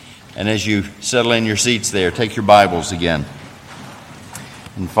And as you settle in your seats there, take your Bibles again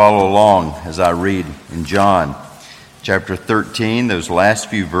and follow along as I read in John chapter 13, those last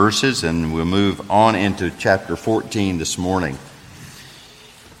few verses, and we'll move on into chapter 14 this morning,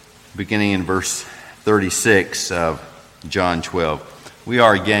 beginning in verse 36 of John 12. We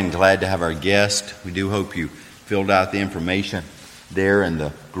are again glad to have our guest. We do hope you filled out the information there in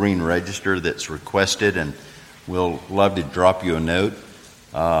the green register that's requested, and we'll love to drop you a note.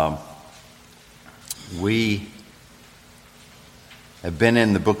 We have been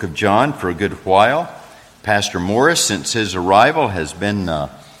in the book of John for a good while. Pastor Morris, since his arrival, has been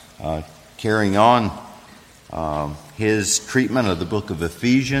carrying on his treatment of the book of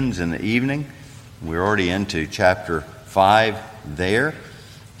Ephesians in the evening. We're already into chapter 5 there.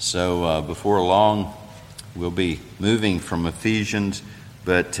 So before long, we'll be moving from Ephesians,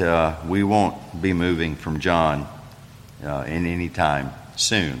 but we won't be moving from John in any time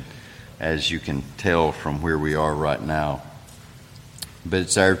soon, as you can tell from where we are right now. But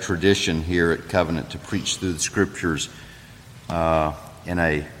it's our tradition here at Covenant to preach through the Scriptures in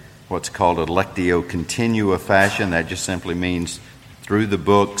a what's called a lectio continua fashion. That just simply means through the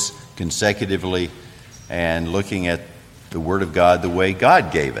books consecutively and looking at the Word of God the way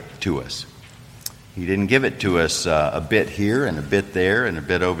God gave it to us. He didn't give it to us a bit here and a bit there and a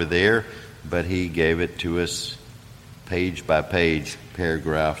bit over there, but He gave it to us page by page,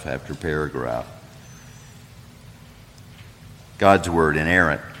 paragraph after paragraph. God's Word,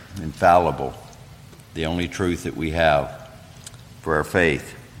 inerrant, infallible, the only truth that we have for our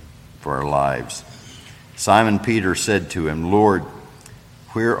faith, for our lives. Simon Peter said to him, "Lord,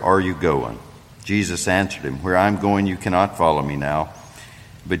 where are you going?" Jesus answered him, "Where I'm going you cannot follow me now,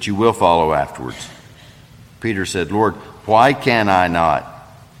 but you will follow afterwards." Peter said, "Lord, why can I not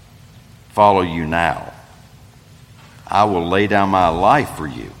follow you now? I will lay down my life for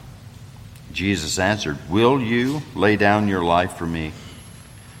you." Jesus answered, "Will you lay down your life for me?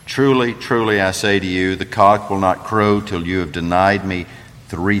 Truly, truly, I say to you, the cock will not crow till you have denied me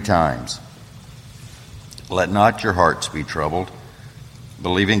 3 times. Let not your hearts be troubled.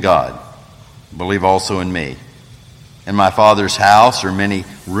 Believe in God. Believe also in me. In my Father's house are many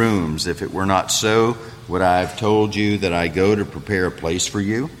rooms. If it were not so, would I have told you that I go to prepare a place for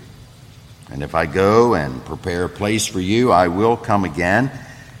you? And if I go and prepare a place for you, I will come again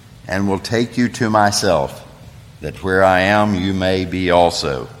and will take you to myself, that where I am you may be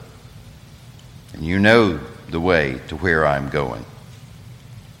also. And you know the way to where I am going."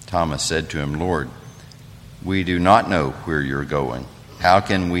 Thomas said to him, "Lord, we do not know where you're going. How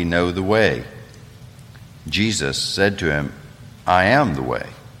can we know the way?" Jesus said to him, "I am the way,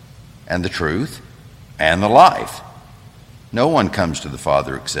 and the truth, and the life. No one comes to the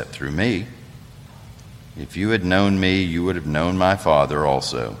Father except through me. If you had known me, you would have known my Father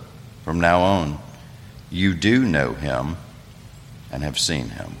also. From now on, you do know him and have seen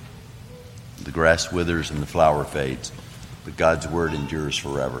him." The grass withers and the flower fades, but God's word endures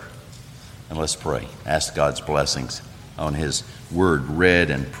forever. And let's pray. Ask God's blessings on his word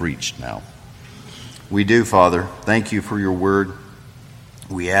read and preached now. We do, Father, thank you for your word.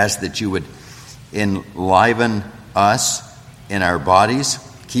 We ask that you would enliven us in our bodies,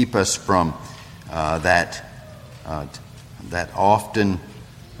 keep us from that often,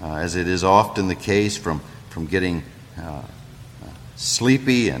 as it is often the case, from getting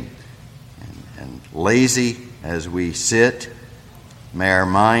sleepy and lazy as we sit. May our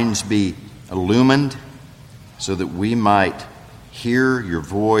minds be illumined so that we might hear your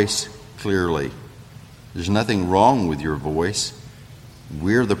voice clearly. There's nothing wrong with your voice.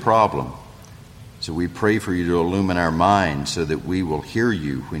 We're the problem. So we pray for you to illumine our minds so that we will hear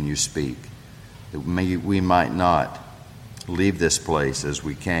you when you speak, that we might not leave this place as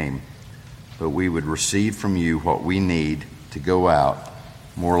we came, but we would receive from you what we need to go out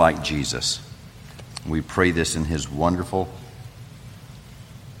more like Jesus. We pray this in his wonderful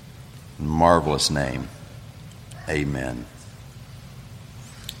and marvelous name. Amen.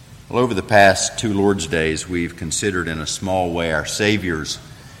 Well, over the past 2 Lord's Days, we've considered in a small way our Savior's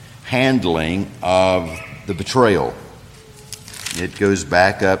handling of the betrayal. It goes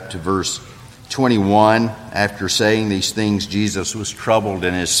back up to verse 21. After saying these things, Jesus was troubled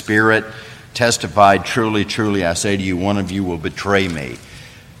in his spirit, testified, "Truly, truly, I say to you, one of you will betray me."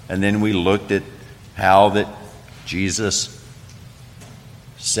 And then we looked at how that Jesus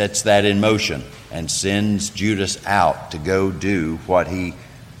sets that in motion and sends Judas out to go do what he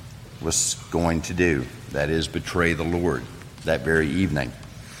was going to do, that is, betray the Lord, that very evening.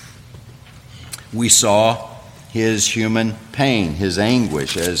 We saw his human pain, his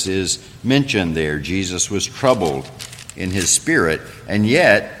anguish, as is mentioned there. Jesus was troubled in his spirit, and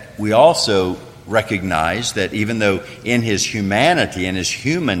yet we also recognize that even though in his humanity, in his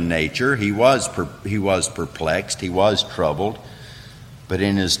human nature, he was perplexed, he was troubled, but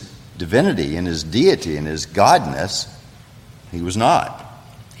in his divinity, in his deity, in his godness, he was not.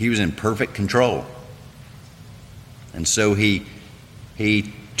 He was in perfect control. And so he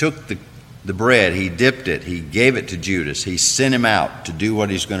took the bread, he dipped it, he gave it to Judas, he sent him out to do what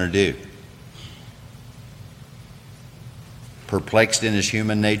he's going to do. Perplexed in his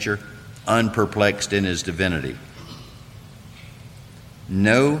human nature, unperplexed in his divinity.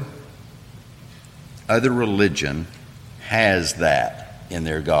 No other religion has that in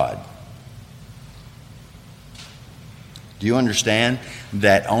their God. Do you understand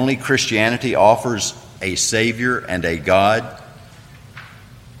that only Christianity offers a Savior and a God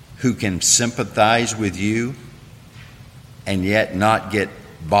who can sympathize with you and yet not get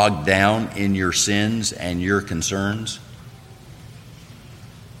bogged down in your sins and your concerns?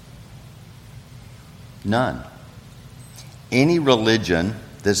 None. Any religion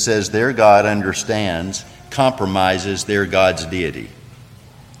that says their God understands compromises their God's deity.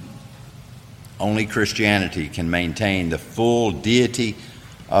 Only Christianity can maintain the full deity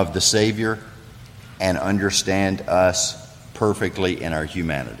of the Savior and understand us perfectly in our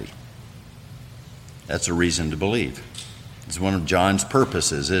humanity. That's a reason to believe. It's one of John's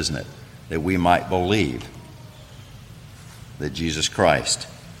purposes, isn't it? That we might believe that Jesus Christ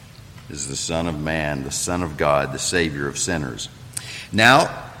is the Son of Man, the Son of God, the Savior of sinners.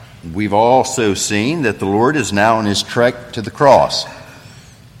 Now, we've also seen that the Lord is now on his trek to the cross.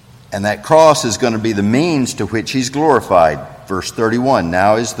 And that cross is going to be the means to which he's glorified. Verse 31,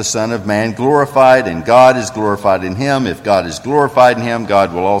 now is the Son of Man glorified, and God is glorified in him. If God is glorified in him,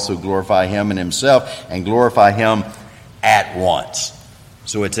 God will also glorify him in himself and glorify him at once.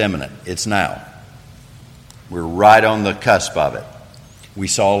 So it's imminent. It's now. We're right on the cusp of it. We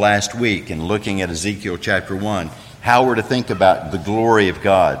saw last week in looking at Ezekiel chapter 1 how we're to think about the glory of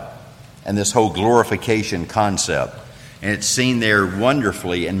God and this whole glorification concept. And it's seen there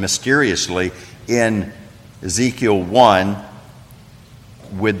wonderfully and mysteriously in Ezekiel 1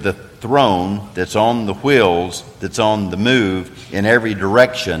 with the throne that's on the wheels, that's on the move in every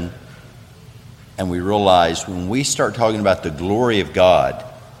direction. And we realize when we start talking about the glory of God,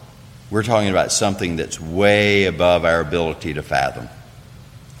 we're talking about something that's way above our ability to fathom.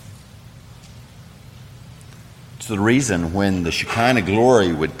 It's the reason when the Shekinah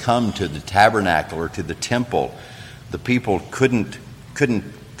glory would come to the tabernacle or to the temple, the people couldn't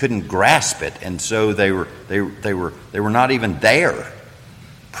grasp it, and so they were not even there,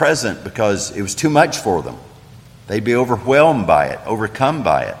 present, because it was too much for them. They'd be overwhelmed by it, overcome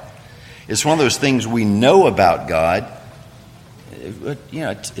by it. It's one of those things we know about God.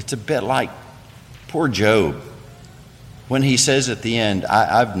 It's a bit like poor Job when he says at the end,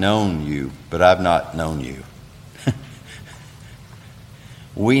 I've known you, but I've not known you.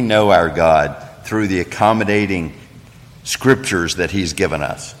 We know our God through the accommodating scriptures that he's given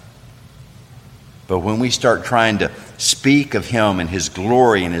us. But when we start trying to speak of him and his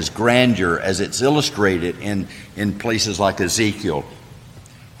glory and his grandeur as it's illustrated in places like Ezekiel,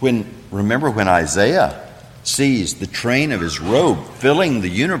 remember when Isaiah sees the train of his robe filling the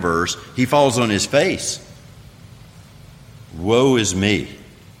universe, he falls on his face. Woe is me.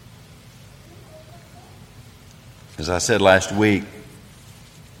 As I said last week,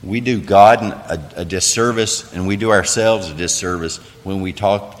 we do God a disservice, and we do ourselves a disservice when we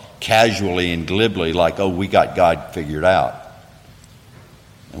talk casually and glibly like, oh, we got God figured out.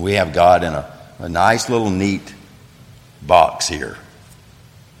 And we have God in a nice little neat box here.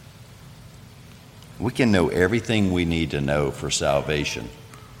 We can know everything we need to know for salvation,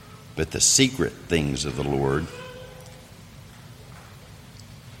 but the secret things of the Lord,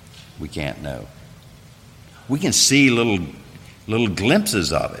 we can't know. We can see little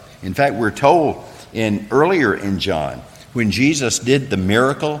glimpses of it. In fact, we're told earlier in John, when Jesus did the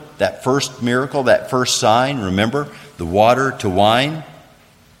miracle, that first sign, remember, the water to wine.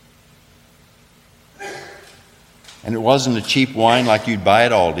 And it wasn't a cheap wine like you'd buy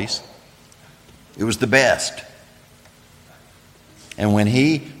at Aldi's. It was the best. And when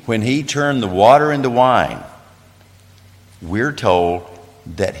he turned the water into wine, we're told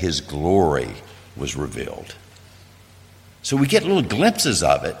that his glory was revealed. So we get little glimpses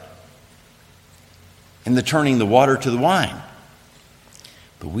of it in the turning the water to the wine.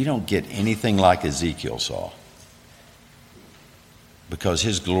 But we don't get anything like Ezekiel saw, because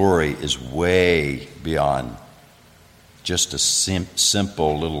his glory is way beyond just a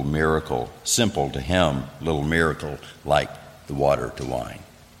simple little miracle, simple to him little miracle like the water to wine.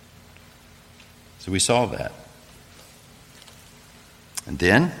 So we saw that. And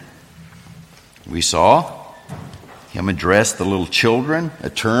then We saw him address the little children, a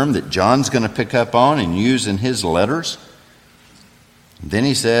term that John's going to pick up on and use in his letters. Then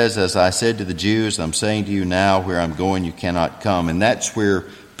he says, as I said to the Jews, I'm saying to you now, where I'm going you cannot come. And that's where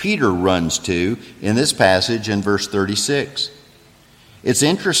Peter runs to in this passage in verse 36. It's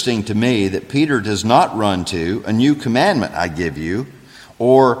interesting to me that Peter does not run to a new commandment I give you,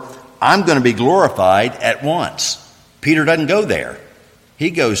 or I'm going to be glorified at once. Peter doesn't go there.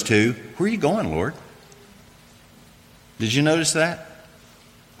 He goes to, where are you going, Lord? Did you notice that?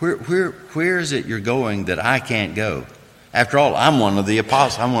 Where is it you're going that I can't go? After all, I'm one of the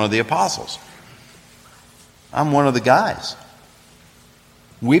apostles. I'm one of the guys.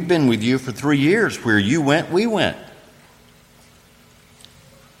 We've been with you for 3 years. Where you went, we went.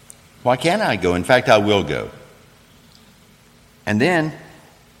 Why can't I go? In fact, I will go. And then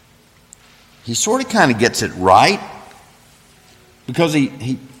he sort of kind of gets it right, because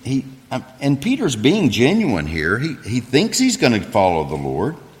and Peter's being genuine here. He thinks he's going to follow the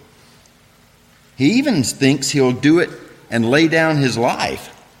Lord. He even thinks he'll do it and lay down his life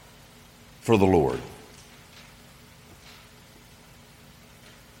for the Lord.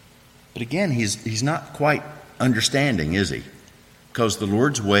 But again, he's not quite understanding, is he? Because the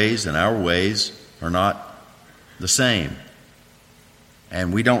Lord's ways and our ways are not the same.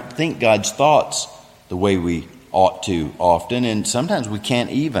 And we don't think God's thoughts the way we ought to often, and sometimes we can't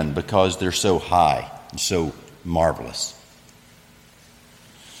even, because they're so high and so marvelous.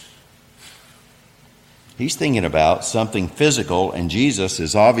 He's thinking about something physical, and Jesus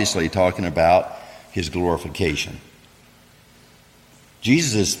is obviously talking about his glorification.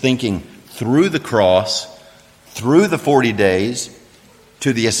 Jesus is thinking through the cross, through the 40 days,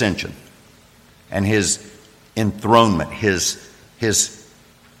 to the ascension and his enthronement, his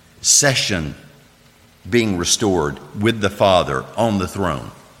session being restored with the Father on the throne.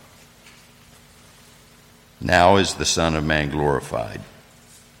 Now is the Son of Man glorified.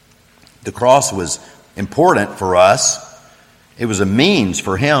 The cross was important for us. It was a means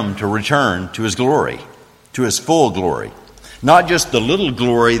for him to return to his glory, to his full glory. Not just the little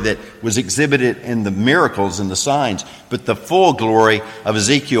glory that was exhibited in the miracles and the signs, but the full glory of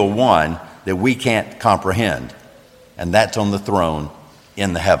Ezekiel 1 that we can't comprehend. And that's on the throne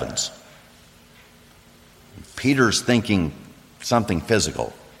in the heavens. Peter's thinking something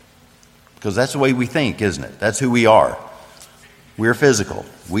physical, because that's the way we think, isn't it? That's who we are. We're physical.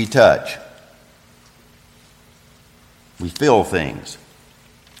 We touch. We feel things.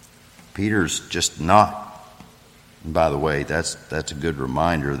 Peter's just not. And by the way, that's a good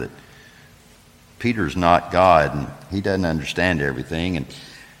reminder that Peter's not God, and he doesn't understand everything, and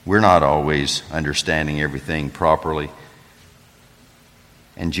we're not always understanding everything properly.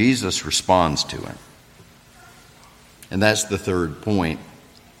 And Jesus responds to him. And that's the third point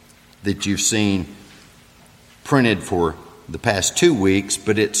that you've seen printed for the past 2 weeks,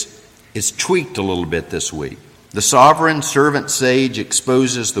 but it's tweaked a little bit this week. The sovereign servant sage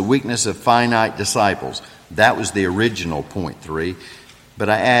exposes the weakness of finite disciples. That was the original point 3, but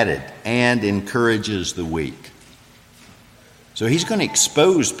I added, and encourages the weak. So he's going to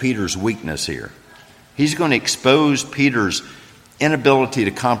expose Peter's weakness here. He's going to expose Peter's inability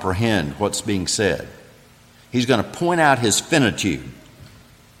to comprehend what's being said. He's going to point out his finitude.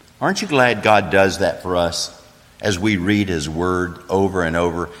 Aren't you glad God does that for us as we read his word over and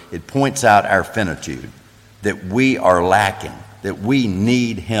over? It points out our finitude, that we are lacking, that we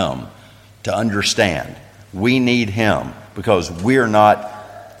need him to understand. We need him because we're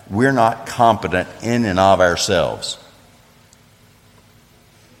not competent in and of ourselves.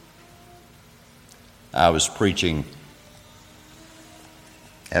 I was preaching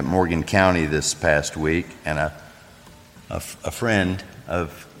at Morgan County this past week, and a friend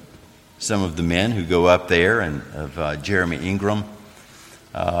of some of the men who go up there, and of Jeremy Ingram,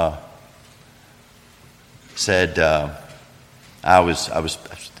 said I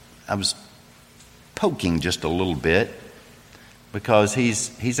was poking just a little bit, because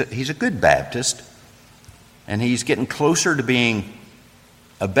he's a good Baptist, and he's getting closer to being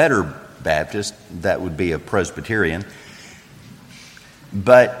a better Baptist. That would be a Presbyterian.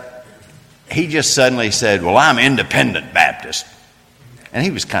 But he just suddenly said, well, I'm independent Baptist. And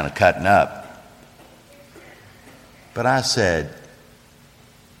he was kind of cutting up. But I said,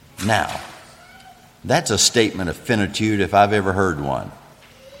 now, that's a statement of finitude if I've ever heard one.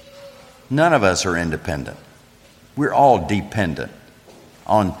 None of us are independent. We're all dependent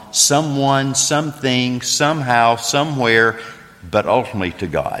on someone, something, somehow, somewhere, but ultimately to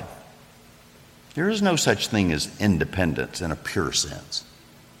God. There is no such thing as independence in a pure sense.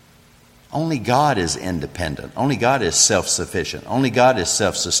 Only God is independent. Only God is self-sufficient. Only God is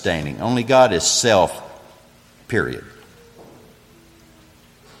self-sustaining. Only God is self, period.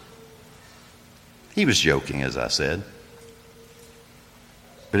 He was joking, as I said.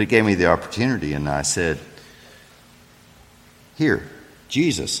 But it gave me the opportunity, and I said, here,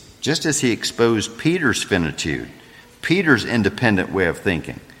 Jesus, just as he exposed Peter's finitude, Peter's independent way of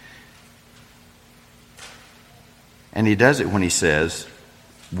thinking. And he does it when he says,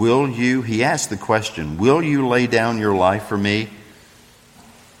 he asks the question, will you lay down your life for me?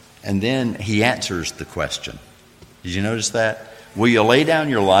 And then he answers the question. Did you notice that? Will you lay down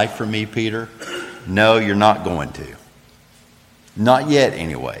your life for me, Peter? No, you're not going to. Not yet,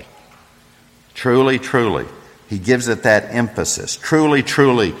 anyway. Truly, truly. He gives it that emphasis. Truly,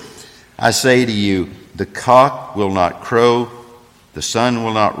 truly, I say to you, the cock will not crow, the sun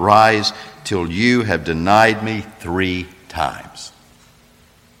will not rise till you have denied me 3 times.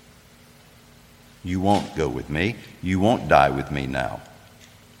 You won't go with me. You won't die with me now.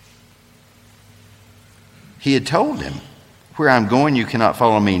 He had told him, where I'm going, you cannot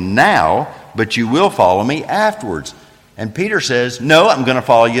follow me now, but you will follow me afterwards. And Peter says, no, I'm going to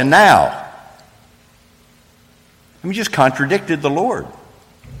follow you now. He just contradicted the Lord.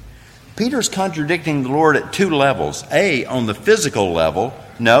 Peter's contradicting the Lord at 2 levels. A, on the physical level,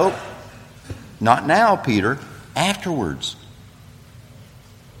 no, not now, Peter, afterwards.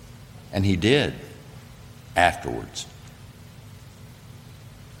 And he did afterwards.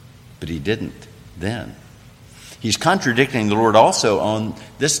 But he didn't then. He's contradicting the Lord also on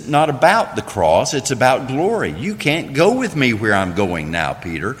this, not about the cross, it's about glory. You can't go with me where I'm going now,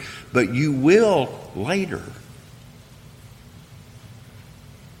 Peter, but you will later.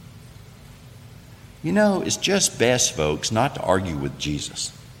 You know, it's just best, folks, not to argue with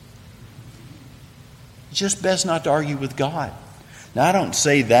Jesus. It's just best not to argue with God. Now, I don't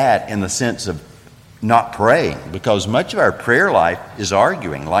say that in the sense of not praying, because much of our prayer life is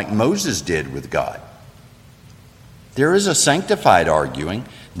arguing, like Moses did with God. There is a sanctified arguing.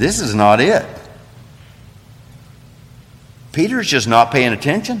 This is not it. Peter's just not paying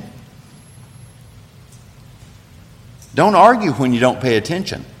attention. Don't argue when you don't pay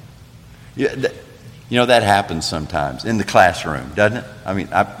attention. You know, that happens sometimes in the classroom, doesn't it? I mean,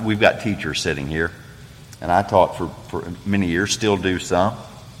 we've got teachers sitting here, and I taught for many years, still do some.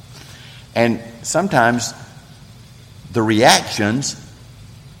 And sometimes the reactions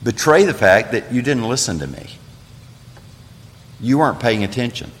betray the fact that you didn't listen to me. You weren't paying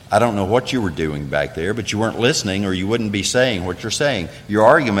attention. I don't know what you were doing back there, but you weren't listening, or you wouldn't be saying what you're saying. Your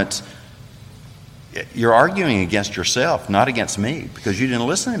arguments, you're arguing against yourself, not against me, because you didn't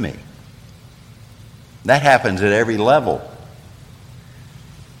listen to me. That happens at every level.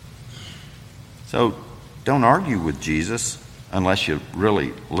 So don't argue with Jesus unless you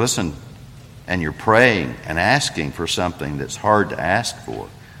really listen and you're praying and asking for something that's hard to ask for.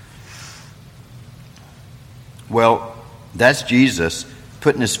 Well, that's Jesus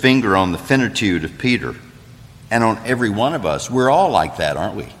putting his finger on the finitude of Peter and on every one of us. We're all like that,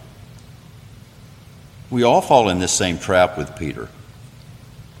 aren't we? We all fall in this same trap with Peter.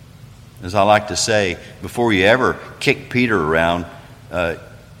 As I like to say, before you ever kick Peter around,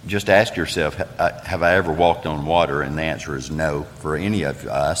 just ask yourself, have I ever walked on water? And the answer is no for any of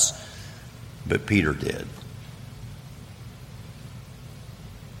us, but Peter did.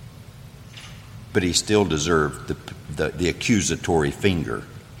 But he still deserved the accusatory finger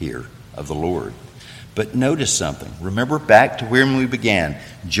here of the Lord. But notice something. Remember back to when we began.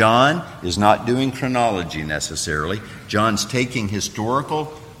 John is not doing chronology necessarily. John's taking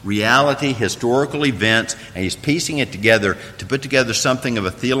historical reality, historical events, and he's piecing it together to put together something of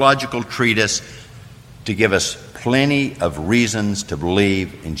a theological treatise to give us plenty of reasons to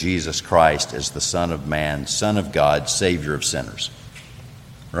believe in Jesus Christ as the Son of Man, Son of God, Savior of sinners.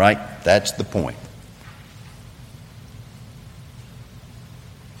 Right? That's the point.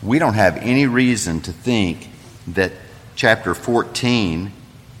 We don't have any reason to think that chapter 14,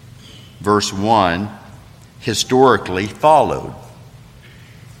 verse 1, historically followed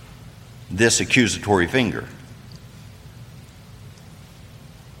this accusatory finger.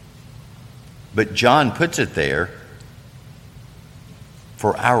 But John puts it there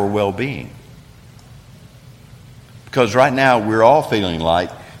for our well-being. Because right now we're all feeling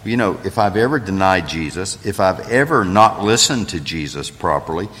like, you know, if I've ever denied Jesus, if I've ever not listened to Jesus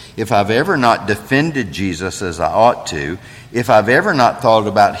properly, if I've ever not defended Jesus as I ought to, if I've ever not thought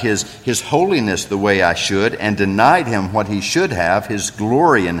about his holiness the way I should and denied him what he should have, his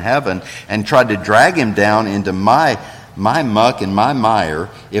glory in heaven, and tried to drag him down into my muck and my mire,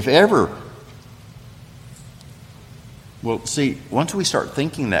 if ever Well, see, once we start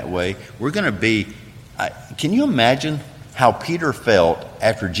thinking that way, we're going to be... can you imagine how Peter felt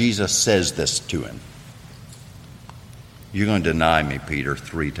after Jesus says this to him? You're going to deny me, Peter,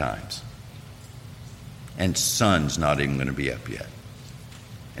 3 times. And sun's not even going to be up yet.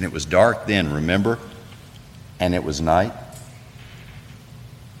 And it was dark then, remember? And it was night.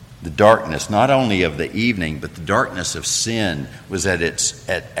 The darkness, not only of the evening, but the darkness of sin was at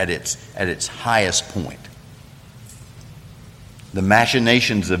its highest point. The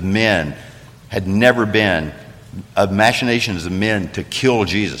machinations of men had never been, machinations of men to kill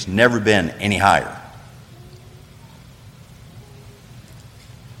Jesus, never been any higher.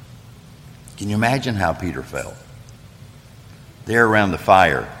 Can you imagine how Peter felt? There around the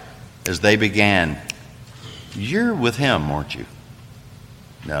fire, as they began, you're with him, aren't you?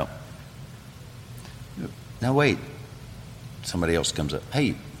 No. Now wait. Somebody else comes up.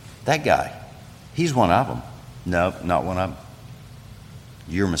 Hey, that guy, he's one of them. No, not one of them.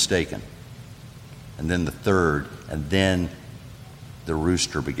 You're mistaken. And then the third, and then the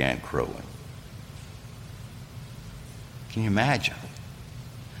rooster began crowing. Can you imagine?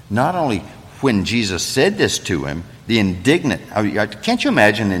 Not only when Jesus said this to him, the can't you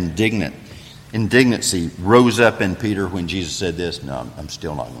imagine indignancy rose up in Peter when Jesus said this? No, I'm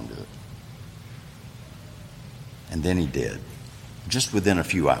still not going to do it. And then he did, just within a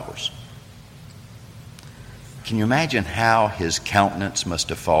few hours. Can you imagine how his countenance must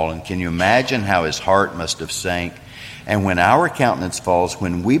have fallen? Can you imagine how his heart must have sank? And when our countenance falls,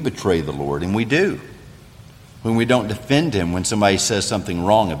 when we betray the Lord, and we do, when we don't defend him, when somebody says something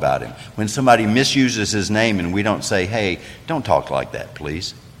wrong about him, when somebody misuses his name and we don't say, hey, don't talk like that,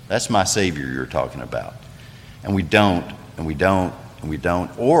 please. That's my Savior you're talking about. And we don't, and we don't, and we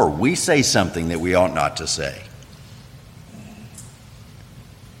don't. Or we say something that we ought not to say.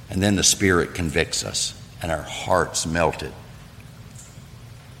 And then the Spirit convicts us and our hearts melted.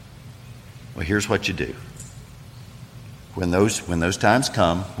 Well, here's what you do. When those times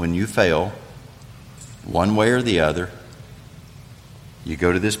come, when you fail, one way or the other, you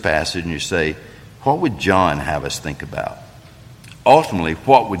go to this passage and you say, what would John have us think about? Ultimately,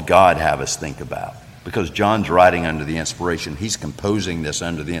 what would God have us think about? Because John's writing under the inspiration. He's composing this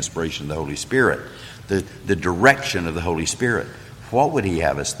under the inspiration of the Holy Spirit, the direction of the Holy Spirit. What would he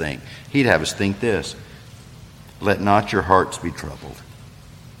have us think? He'd have us think this: let not your hearts be troubled.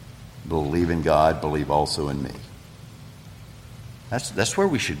 Believe in God, believe also in me. That's where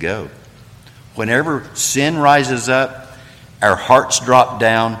we should go. Whenever sin rises up, our hearts drop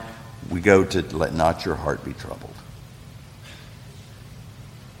down, we go to let not your heart be troubled.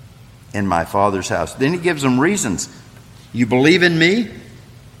 In my Father's house. Then he gives them reasons. You believe in me?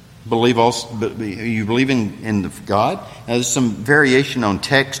 Believe also. You believe in God? Now, there's some variation on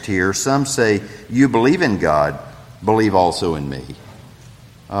text here. Some say, you believe in God, believe also in me.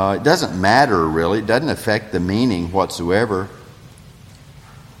 It doesn't matter, really. It doesn't affect the meaning whatsoever.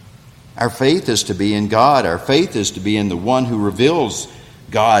 Our faith is to be in God. Our faith is to be in the one who reveals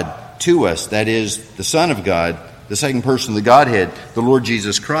God to us. That is, the Son of God, the second person of the Godhead, the Lord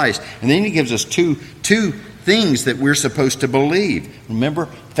Jesus Christ. And then he gives us two things that we're supposed to believe. Remember,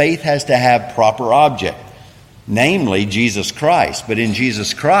 faith has to have proper object, namely Jesus Christ. But in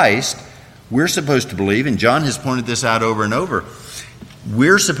Jesus Christ, we're supposed to believe, and John has pointed this out over and over,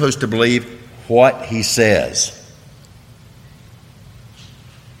 we're supposed to believe what he says.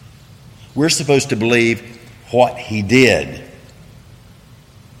 We're supposed to believe what he did.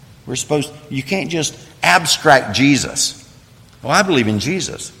 You can't just abstract Jesus. Well, I believe in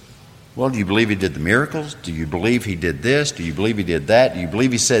Jesus. Well, do you believe he did the miracles? Do you believe he did this? Do you believe he did that? Do you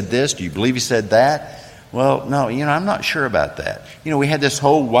believe he said this? Do you believe he said that? Well, no, I'm not sure about that. We had this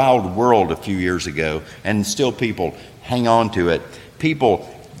whole wild world a few years ago, and still people hang on to it. People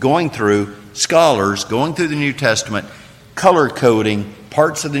scholars going through the New Testament, color coding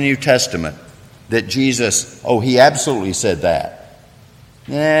parts of the New Testament that Jesus, he absolutely said that.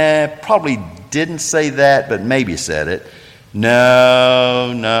 Probably didn't say that, but maybe said it.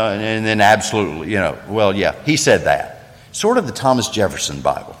 No, and then absolutely, he said that. Sort of the Thomas Jefferson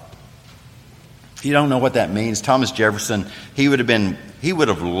Bible. If you don't know what that means, Thomas Jefferson, he would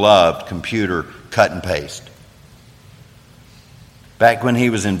have loved computer cut and paste. Back when he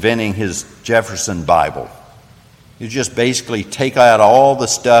was inventing his Jefferson Bible, you just basically take out all the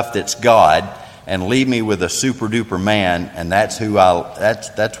stuff that's God and leave me with a super duper man, and that's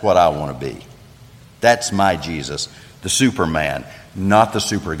what I want to be. That's my Jesus, the Superman, not the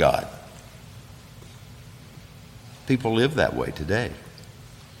super God. People live that way today.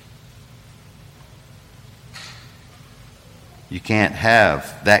 You can't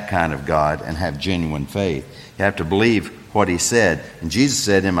have that kind of God and have genuine faith. You have to believe what he said. And Jesus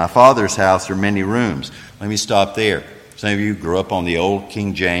said, in my Father's house are many rooms. Let me stop there. Some of you grew up on the old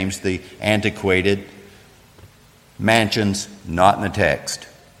King James, the antiquated mansions, not in the text.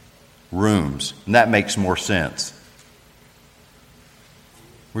 Rooms. And that makes more sense.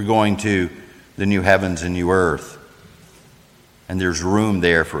 We're going to the new heavens and new earth. And there's room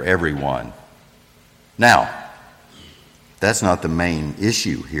there for everyone. Now, that's not the main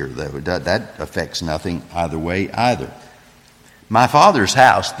issue here, though. That affects nothing either way either. My Father's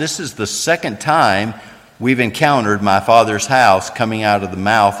house, this is the second time we've encountered my Father's house coming out of the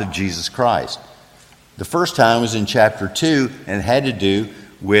mouth of Jesus Christ. The first time was in chapter 2, and it had to do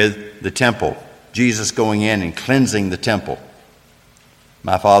with the temple. Jesus going in and cleansing the temple.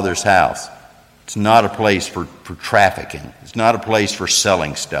 My Father's house. It's not a place for trafficking. It's not a place for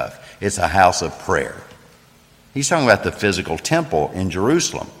selling stuff. It's a house of prayer. He's talking about the physical temple in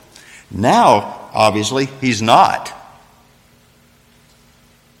Jerusalem. Now, obviously, he's not.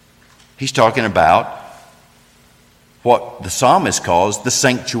 He's talking about what the psalmist calls the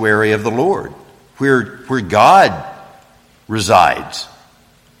sanctuary of the Lord, where God resides.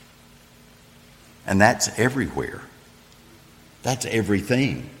 And that's everywhere. That's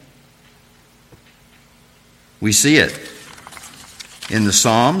everything. We see it in the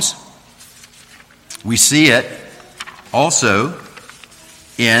Psalms. We see it also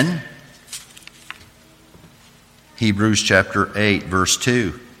in Hebrews chapter 8, verse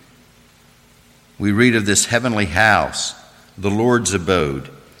 2. We read of this heavenly house, the Lord's abode.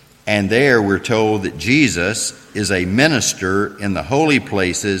 And there we're told that Jesus is a minister in the holy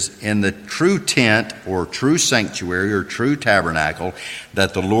places, in the true tent or true sanctuary or true tabernacle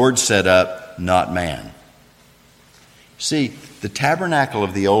that the Lord set up, not man. See, the tabernacle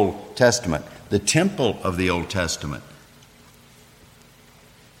of the Old Testament, the temple of the Old Testament,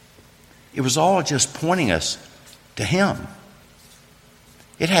 it was all just pointing us to him.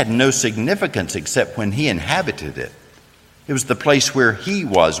 It had no significance except when he inhabited it. It was the place where he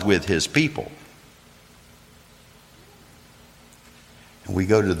was with his people. And we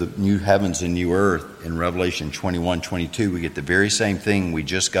go to the new heavens and new earth in Revelation 21:22. We get the very same thing we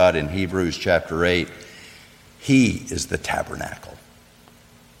just got in Hebrews chapter 8. He is the tabernacle.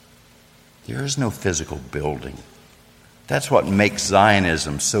 There is no physical building. That's what makes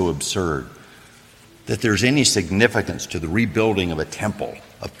Zionism so absurd. That there's any significance to the rebuilding of a temple,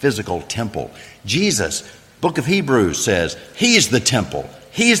 a physical temple. Jesus, book of Hebrews says, he's the temple.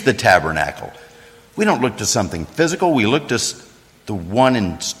 He's the tabernacle. We don't look to something physical. We look to the one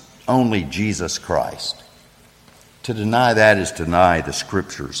and only Jesus Christ. To deny that is to deny the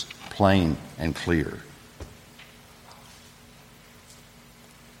Scriptures, plain and clear.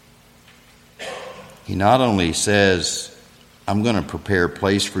 He not only says, I'm going to prepare a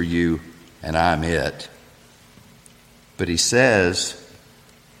place for you and I'm it, but he says,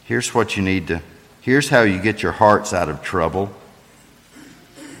 here's how you get your hearts out of trouble.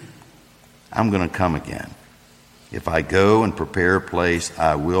 I'm going to come again. If I go and prepare a place,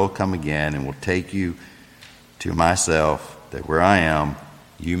 I will come again and will take you to myself, that where I am,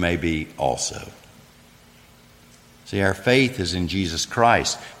 you may be also. See, our faith is in Jesus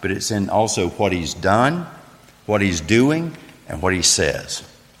Christ, but it's in also what he's done, what he's doing, and what he says.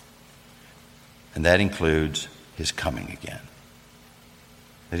 And that includes his coming again.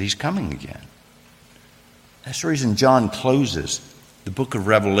 That he's coming again. That's the reason John closes the book of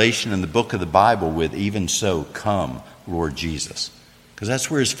Revelation and the book of the Bible with, even so, come, Lord Jesus. Because that's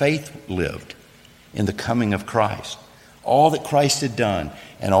where his faith lived, in the coming of Christ. All that Christ had done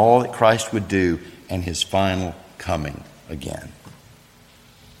and all that Christ would do, and his final coming again.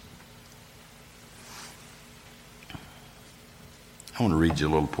 I want to read you a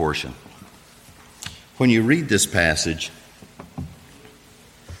little portion. When you read this passage,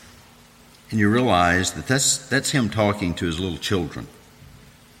 and you realize that that's him talking to his little children.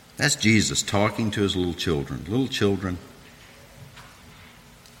 That's Jesus talking to his little children. Little children,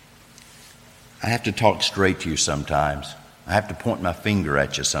 I have to talk straight to you sometimes. I have to point my finger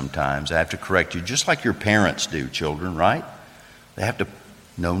at you sometimes. I have to correct you, just like your parents do, children, right? They have to,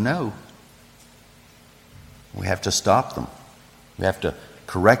 no. We have to stop them. We have to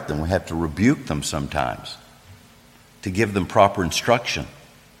correct them. We have to rebuke them sometimes to give them proper instruction.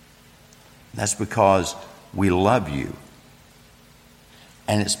 That's because we love you.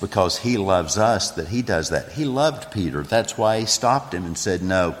 And it's because he loves us that he does that. He loved Peter. That's why he stopped him and said,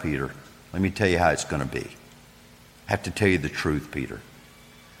 no, Peter, let me tell you how it's going to be. I have to tell you the truth, Peter.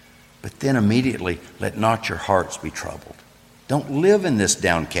 But then immediately, let not your hearts be troubled. Don't live in this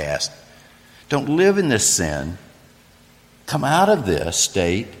downcast. Don't live in this sin. come out of this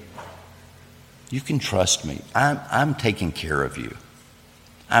state, you can trust me. I'm taking care of you.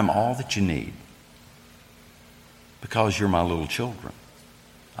 I'm all that you need because you're my little children.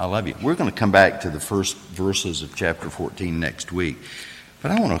 I love you. We're going to come back to the first verses of chapter 14 next week.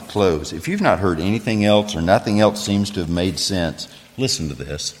 But I want to close. If you've not heard anything else or nothing else seems to have made sense, listen to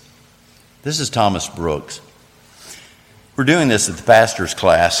this. This is Thomas Brooks. We're doing this at the pastor's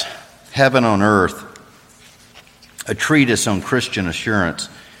class, Heaven on Earth, a treatise on Christian assurance.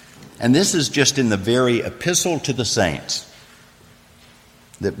 And this is just in the very epistle to the saints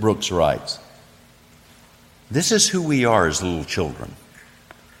that Brooks writes. This is who we are as little children.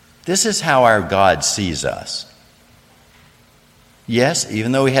 This is how our God sees us. Yes,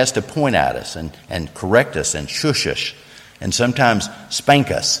 even though he has to point at us and correct us and shush us and sometimes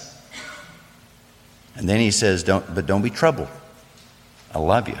spank us. And then he says, don't be troubled. I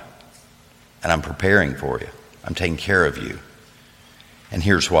love you. And I'm preparing for you. I'm taking care of you. And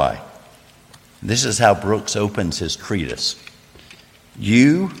here's why. This is how Brooks opens his treatise.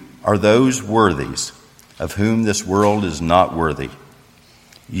 You are those worthies of whom this world is not worthy.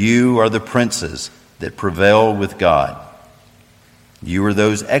 You are the princes that prevail with God. You are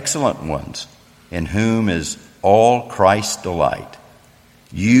those excellent ones in whom is all Christ's delight.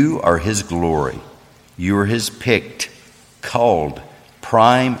 You are his glory. You are his picked, culled,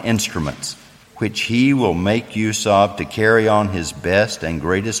 prime instruments, which he will make use of to carry on his best and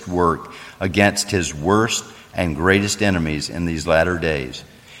greatest work against his worst and greatest enemies in these latter days.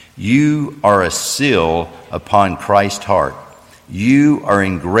 You are a seal upon Christ's heart. You are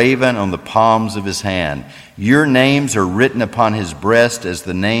engraven on the palms of his hand. Your names are written upon his breast as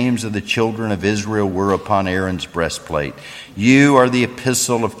the names of the children of Israel were upon Aaron's breastplate. You are the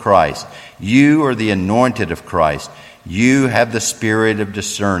epistle of Christ. You are the anointed of Christ. You have the spirit of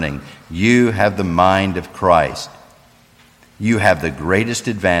discerning. You have the mind of Christ. You have the greatest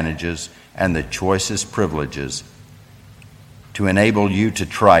advantages and the choicest privileges to enable you to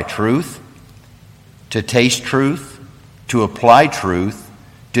try truth, to taste truth, to apply truth,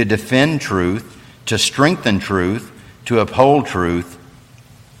 to defend truth, to strengthen truth, to uphold truth,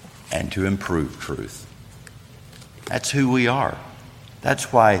 and to improve truth. That's who we are.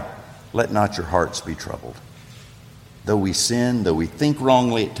 That's why let not your hearts be troubled. Though we sin, though we think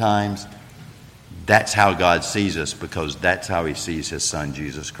wrongly at times, that's how God sees us, because that's how he sees his Son,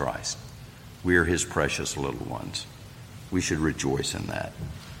 Jesus Christ. We are his precious little ones. We should rejoice in that.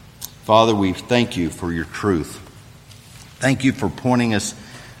 Father, we thank you for your truth. Thank you for pointing us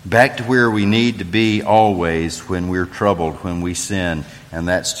back to where we need to be always when we're troubled, when we sin, and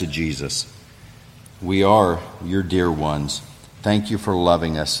that's to Jesus. We are your dear ones. Thank you for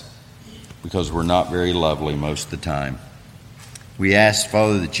loving us, because we're not very lovely most of the time. We ask,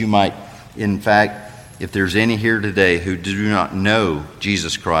 Father, that you might, in fact, if there's any here today who do not know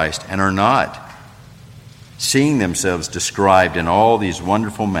Jesus Christ and are not seeing themselves described in all these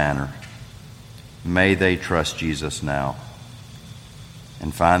wonderful manner, may they trust Jesus now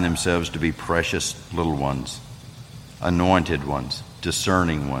and find themselves to be precious little ones, anointed ones,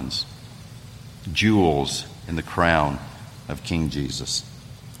 discerning ones, jewels in the crown of King Jesus.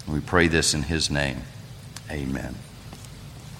 And we pray this in his name. Amen.